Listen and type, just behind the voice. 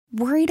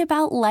Worried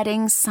about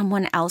letting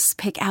someone else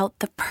pick out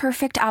the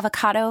perfect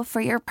avocado for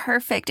your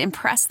perfect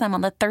impress them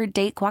on the third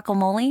date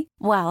guacamole?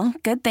 Well,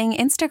 good thing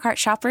Instacart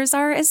shoppers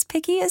are as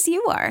picky as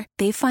you are.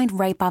 They find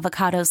ripe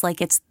avocados like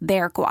it's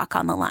their guac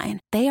on the line.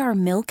 They are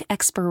milk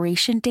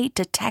expiration date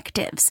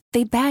detectives.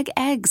 They bag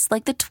eggs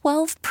like the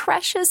 12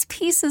 precious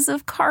pieces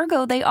of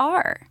cargo they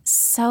are.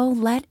 So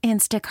let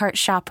Instacart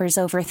shoppers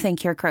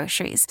overthink your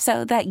groceries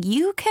so that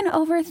you can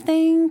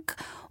overthink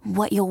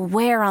what you'll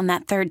wear on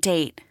that third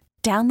date.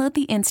 Download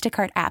the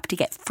Instacart app to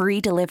get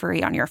free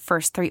delivery on your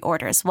first 3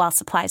 orders while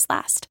supplies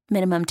last.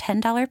 Minimum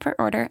 $10 per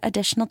order.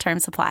 Additional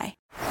terms apply.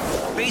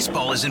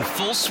 Baseball is in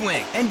full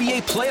swing.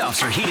 NBA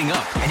playoffs are heating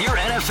up, and your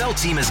NFL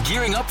team is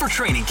gearing up for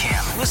training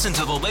camp. Listen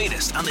to the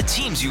latest on the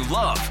teams you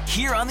love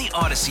here on the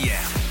Odyssey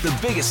app. The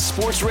biggest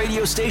sports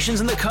radio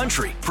stations in the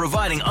country,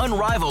 providing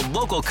unrivaled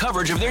local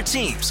coverage of their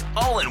teams,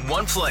 all in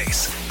one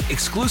place.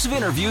 Exclusive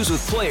interviews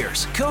with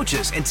players,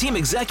 coaches, and team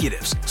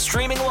executives,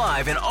 streaming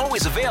live and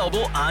always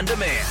available on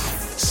demand.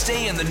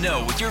 Stay in the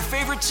know with your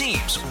favorite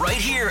teams right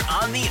here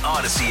on the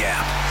Odyssey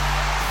app.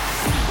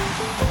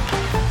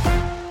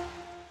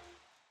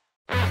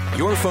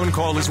 Your phone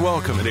call is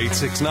welcome at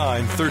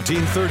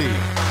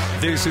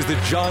 869-1330. This is the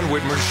John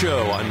Whitmer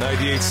Show on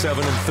 98.7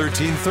 and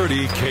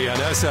 1330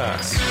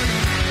 KNSS.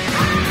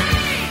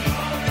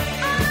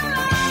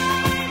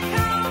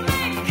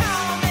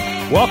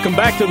 Welcome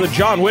back to the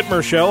John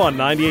Whitmer Show on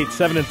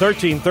 98.7 and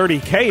 1330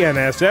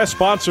 KNSS,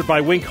 sponsored by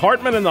Wink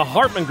Hartman and the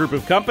Hartman Group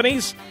of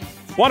Companies.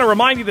 Want to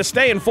remind you to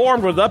stay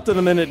informed with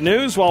up-to-the-minute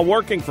news while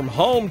working from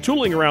home,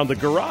 tooling around the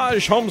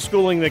garage,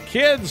 homeschooling the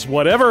kids,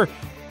 whatever.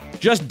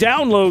 Just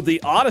download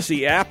the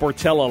Odyssey app or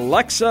tell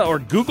Alexa or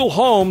Google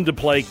Home to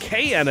play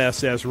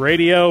KNSS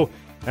Radio.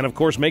 And, of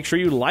course, make sure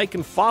you like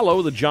and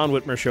follow the John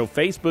Whitmer Show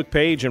Facebook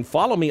page and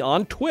follow me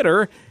on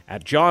Twitter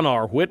at John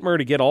R. Whitmer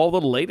to get all the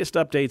latest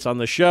updates on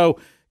the show.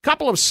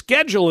 Couple of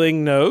scheduling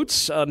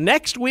notes.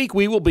 Next week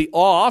we will be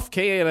off.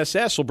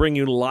 KNSS will bring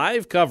you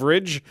live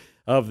coverage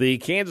of the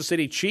Kansas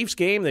City Chiefs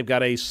game. They've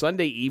got a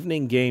Sunday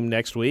evening game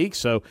next week,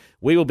 so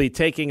we will be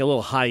taking a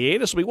little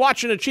hiatus. We'll be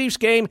watching a Chiefs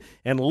game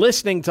and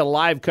listening to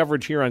live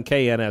coverage here on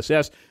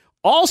KNSS.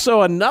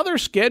 Also, another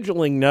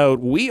scheduling note,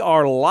 we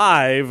are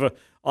live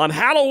on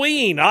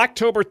Halloween.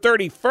 October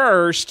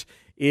 31st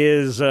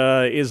is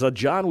a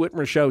John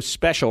Whitmer Show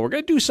special. We're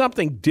going to do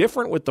something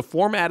different with the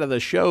format of the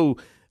show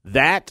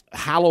that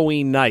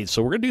Halloween night.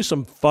 So we're going to do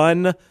some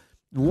fun,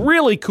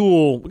 really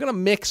cool. We're going to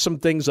mix some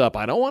things up.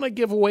 I don't want to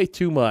give away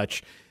too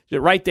much.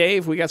 Right,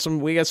 Dave? We got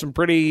some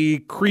pretty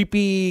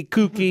creepy,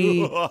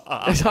 kooky.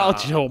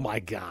 Oh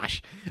my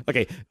gosh.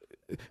 Okay.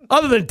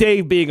 Other than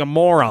Dave being a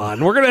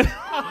moron, it's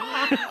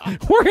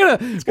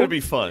gonna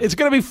be fun. It's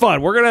gonna be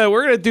fun. We're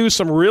gonna do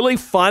some really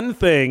fun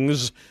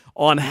things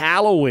on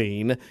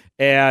Halloween,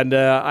 and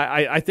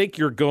I think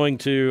you're going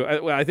to.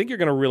 I think you're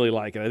going to really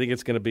like it. I think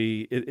it's going to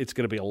be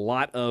a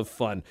lot of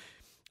fun.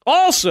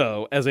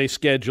 Also, as a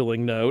scheduling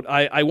note,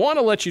 I want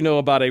to let you know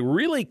about a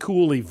really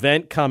cool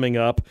event coming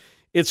up.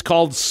 It's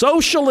called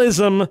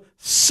Socialism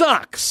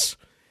Sucks.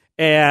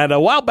 And a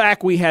while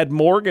back, we had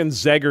Morgan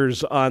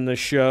Zegers on the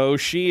show.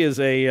 She is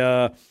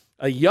a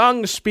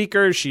young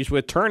speaker. She's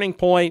with Turning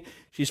Point.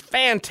 She's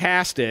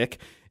fantastic.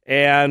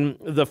 And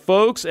the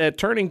folks at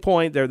Turning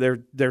Point,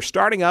 they're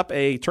starting up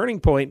a Turning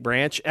Point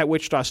branch at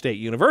Wichita State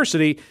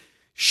University.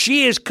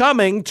 She is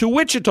coming to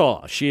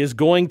Wichita. She is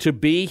going to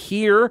be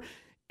here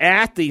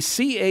at the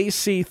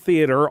CAC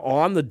Theater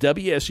on the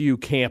WSU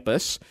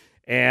campus,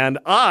 and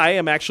I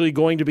am actually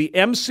going to be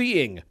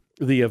emceeing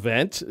the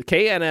event.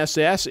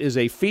 KNSS is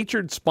a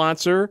featured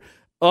sponsor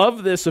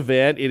of this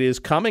event. It is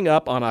coming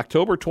up on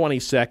October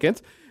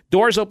 22nd.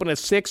 Doors open at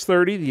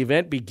 6:30. The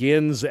event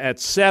begins at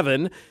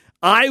 7.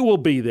 I will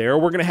be there.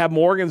 We're going to have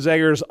Morgan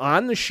Zegers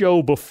on the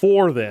show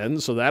before then,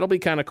 so that'll be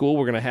kind of cool.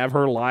 We're going to have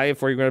her live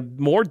for you. We're going to have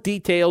more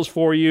details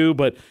for you,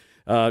 but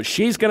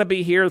she's going to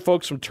be here. The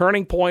folks from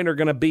Turning Point are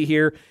going to be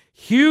here.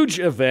 Huge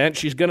event.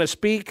 She's going to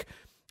speak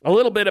a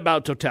little bit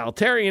about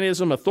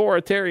totalitarianism,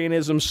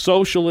 authoritarianism,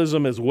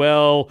 socialism as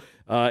well.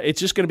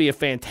 It's just going to be a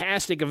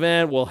fantastic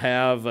event. We'll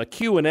have a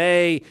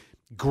Q&A.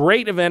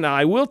 Great event. Now,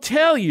 I will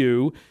tell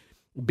you,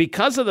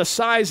 because of the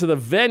size of the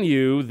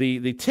venue,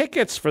 the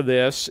tickets for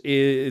this,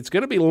 it's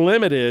going to be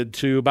limited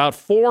to about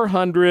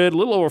 400, a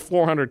little over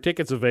 400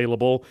 tickets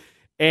available.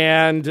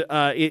 And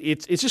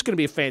it's just going to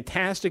be a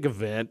fantastic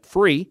event,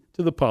 free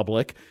to the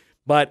public.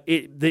 But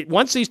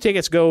once these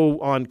tickets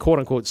go on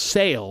quote-unquote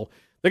sale,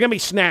 they're going to be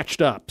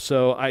snatched up.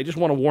 So I just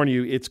want to warn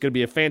you, it's going to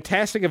be a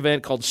fantastic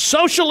event called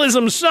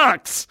Socialism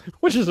Sucks,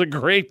 which is a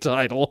great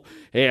title.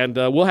 And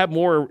we'll have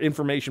more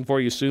information for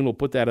you soon. We'll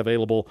put that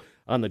available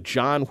on the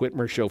John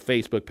Whitmer Show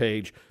Facebook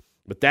page.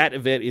 But that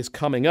event is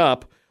coming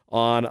up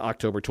on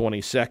October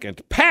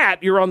 22nd.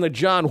 Pat, you're on the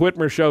John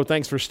Whitmer Show.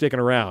 Thanks for sticking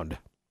around.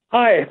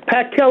 Hi,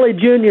 Pat Kelly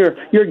Jr.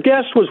 Your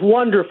guest was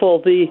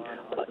wonderful, the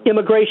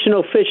immigration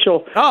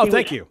official. Oh,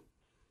 thank you.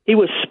 He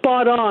was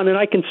spot on, and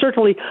I can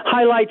certainly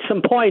highlight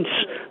some points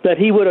that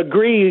he would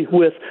agree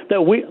with.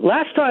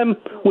 Last time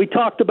we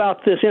talked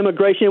about this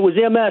immigration, it was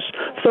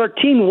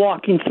MS-13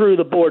 walking through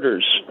the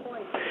borders.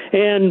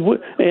 and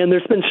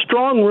there's been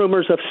strong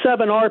rumors of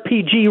 7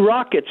 RPG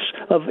rockets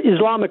of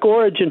Islamic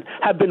origin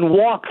have been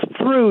walked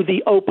through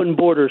the open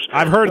borders.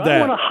 I've heard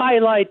that. I want to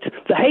highlight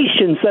the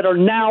Haitians that are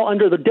now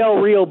under the Del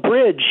Rio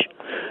Bridge,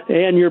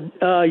 and your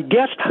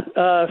guest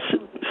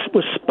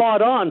was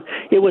spot on.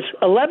 It was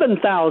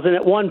 11,000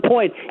 at one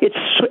point. It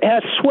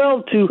has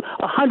swelled to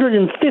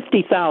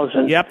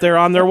 150,000. Yep, they're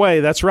on their way.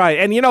 That's right.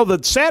 And, the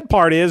sad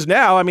part is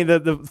now, I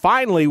mean,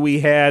 finally we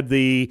had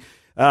the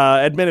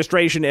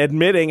administration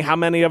admitting how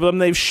many of them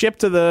they've shipped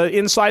to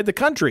inside the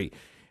country.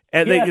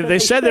 And they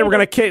said they were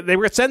going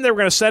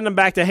to send them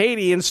back to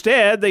Haiti.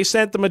 Instead, they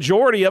sent the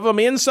majority of them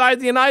inside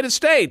the United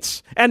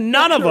States. And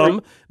none of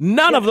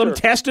them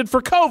tested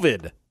for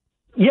COVID.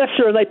 Yes,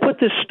 sir. They put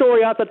this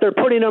story out that they're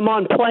putting them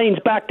on planes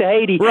back to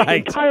Haiti.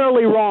 Right.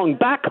 Entirely wrong.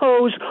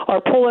 Backhoes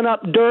are pulling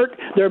up dirt.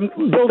 They're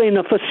building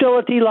a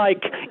facility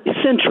like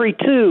Century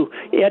 2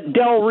 at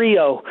Del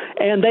Rio.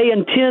 And they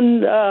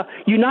intend,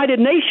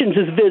 United Nations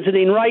is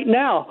visiting right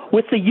now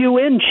with the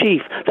UN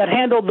chief that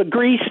handled the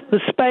Greece,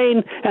 the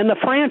Spain, and the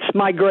France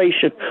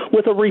migration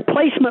with a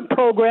replacement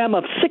program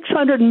of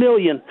 $600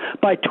 million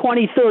by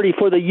 2030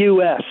 for the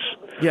U.S.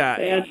 Yeah,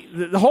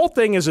 and the whole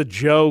thing is a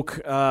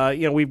joke.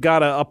 We've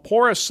got a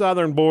porous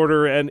southern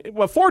border, and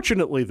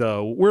fortunately,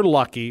 though, we're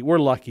lucky. We're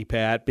lucky,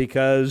 Pat,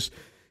 because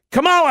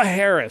Kamala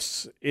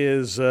Harris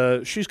is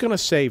she's going to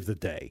save the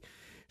day.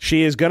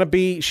 She's going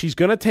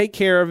to take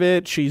care of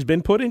it. She's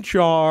been put in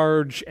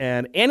charge,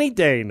 and any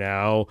day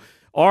now,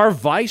 our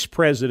vice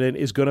president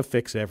is going to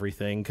fix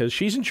everything because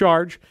she's in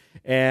charge,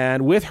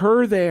 and with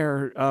her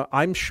there,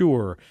 I'm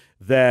sure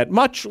that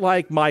much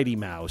like Mighty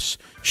Mouse,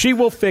 she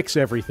will fix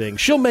everything.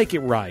 She'll make it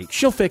right.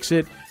 She'll fix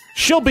it.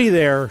 She'll be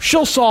there.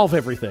 She'll solve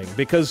everything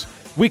because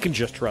we can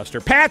just trust her.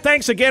 Pat,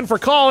 thanks again for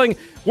calling.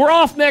 We're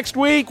off next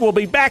week. We'll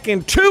be back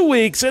in 2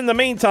 weeks. In the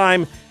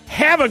meantime,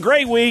 have a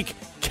great week.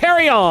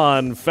 Carry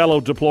on, fellow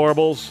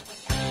deplorables.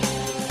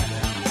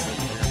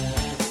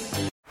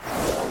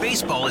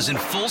 Baseball is in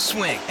full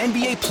swing.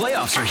 NBA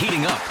playoffs are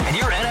heating up, and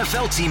your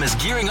NFL team is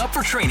gearing up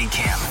for training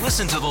camp.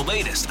 Listen to the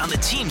latest on the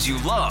teams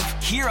you love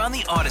here on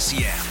the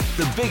Odyssey app.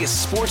 The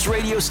biggest sports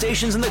radio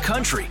stations in the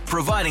country,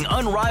 providing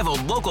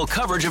unrivaled local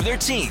coverage of their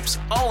teams,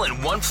 all in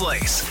one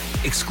place.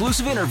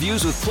 Exclusive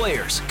interviews with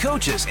players,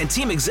 coaches, and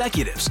team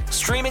executives,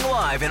 streaming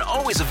live and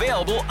always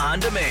available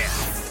on demand.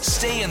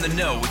 Stay in the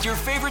know with your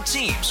favorite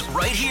teams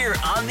right here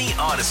on the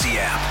Odyssey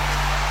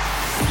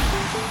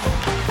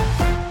app.